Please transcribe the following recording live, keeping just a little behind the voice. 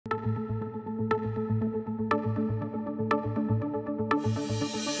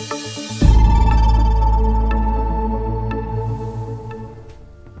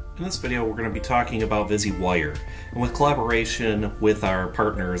this video we're going to be talking about VisiWire, and with collaboration with our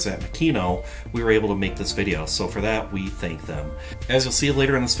partners at Makino, we were able to make this video, so for that we thank them. As you'll see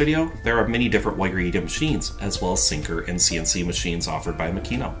later in this video, there are many different wire EDM machines, as well as Sinker and CNC machines offered by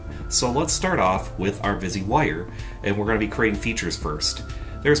Makino. So let's start off with our VisiWire, and we're going to be creating features first.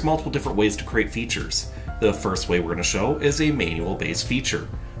 There's multiple different ways to create features. The first way we're going to show is a manual-based feature.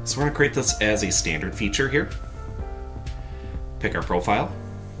 So we're going to create this as a standard feature here. Pick our profile.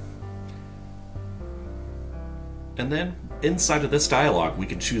 And then inside of this dialog, we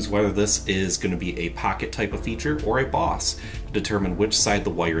can choose whether this is going to be a pocket type of feature or a boss to determine which side the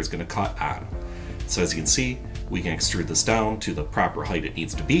wire is going to cut on. So as you can see, we can extrude this down to the proper height it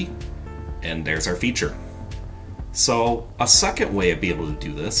needs to be, and there's our feature. So a second way of being able to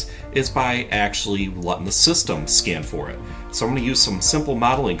do this is by actually letting the system scan for it. So I'm going to use some simple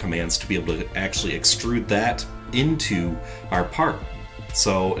modeling commands to be able to actually extrude that into our part.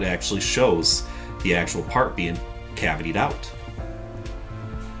 So it actually shows the actual part being cavitied out.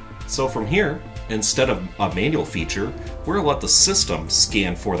 So from here, instead of a manual feature, we're going to let the system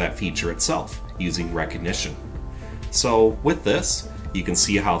scan for that feature itself using recognition. So with this, you can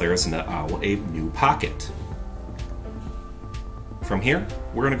see how there is now a new pocket. From here,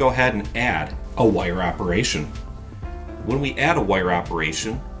 we're going to go ahead and add a wire operation. When we add a wire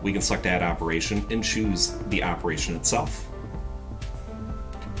operation, we can select Add Operation and choose the operation itself.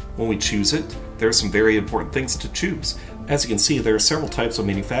 When we choose it, there are some very important things to choose. As you can see, there are several types of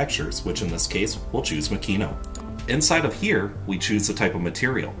manufacturers, which in this case, we'll choose Makino. Inside of here, we choose the type of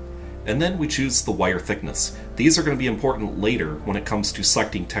material, and then we choose the wire thickness. These are going to be important later when it comes to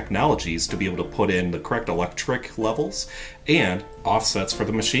selecting technologies to be able to put in the correct electric levels and offsets for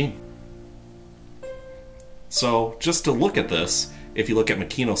the machine. So just to look at this, if you look at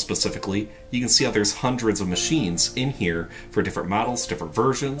Makino specifically, you can see how there's hundreds of machines in here for different models, different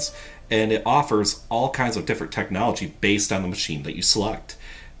versions, and it offers all kinds of different technology based on the machine that you select.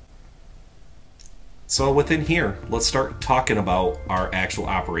 So within here, let's start talking about our actual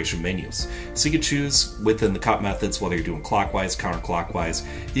operation menus. So you can choose within the cut methods whether you're doing clockwise, counterclockwise.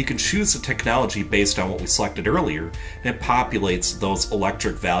 You can choose the technology based on what we selected earlier, and it populates those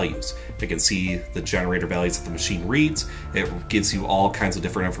electric values. You can see the generator values that the machine reads. It gives you all kinds of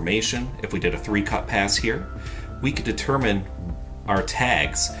different information. If we did a 3-cut pass here, we could determine our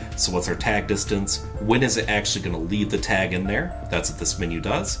tags. So what's our tag distance? When is it actually going to leave the tag in there? That's what this menu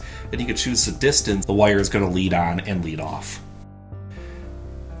does. And you can choose the distance the wire is going to lead on and lead off.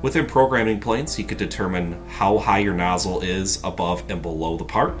 Within programming planes, you could determine how high your nozzle is above and below the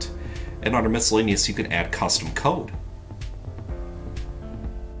part. And under miscellaneous, you can add custom code.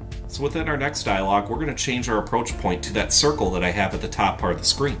 So within our next dialog, we're going to change our approach point to that circle that I have at the top part of the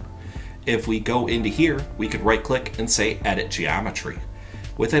screen. If we go into here, we could right click and say Edit Geometry.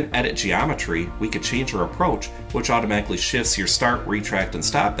 Within Edit Geometry, we could change our approach, which automatically shifts your start, retract, and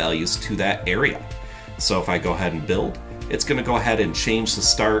stop values to that area. So if I go ahead and build, it's going to go ahead and change the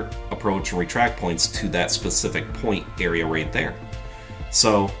start, approach, and retract points to that specific point area right there.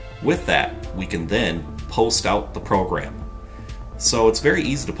 So with that, we can then post out the program. So it's very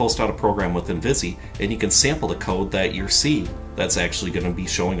easy to post out a program within Visi, and you can sample the code that you're seeing that's actually going to be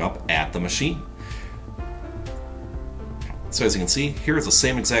showing up at the machine. So as you can see, here's the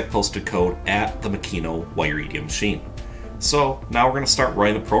same exact posted code at the Makino wire EDM machine. So now we're going to start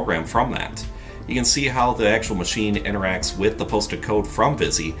running the program from that. You can see how the actual machine interacts with the posted code from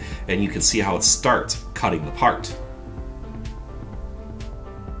Visi, and you can see how it starts cutting the part.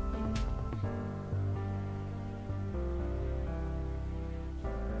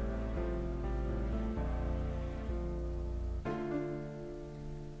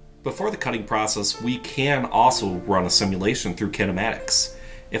 Before the cutting process, we can also run a simulation through kinematics.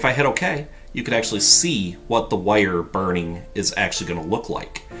 If I hit OK, you can actually see what the wire burning is actually going to look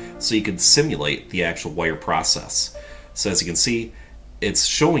like. So you can simulate the actual wire process. So as you can see, it's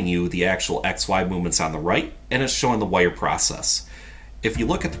showing you the actual XY movements on the right, and it's showing the wire process. If you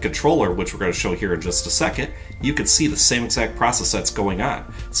look at the controller, which we're going to show here in just a second, you can see the same exact process that's going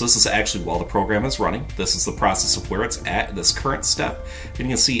on. So this is actually while the program is running. This is the process of where it's at in this current step. And you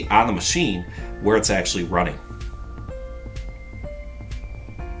can see on the machine where it's actually running.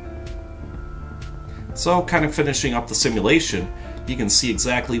 So kind of finishing up the simulation, you can see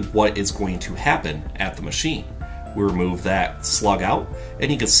exactly what is going to happen at the machine. We remove that slug out,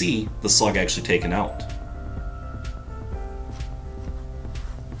 and you can see the slug actually taken out.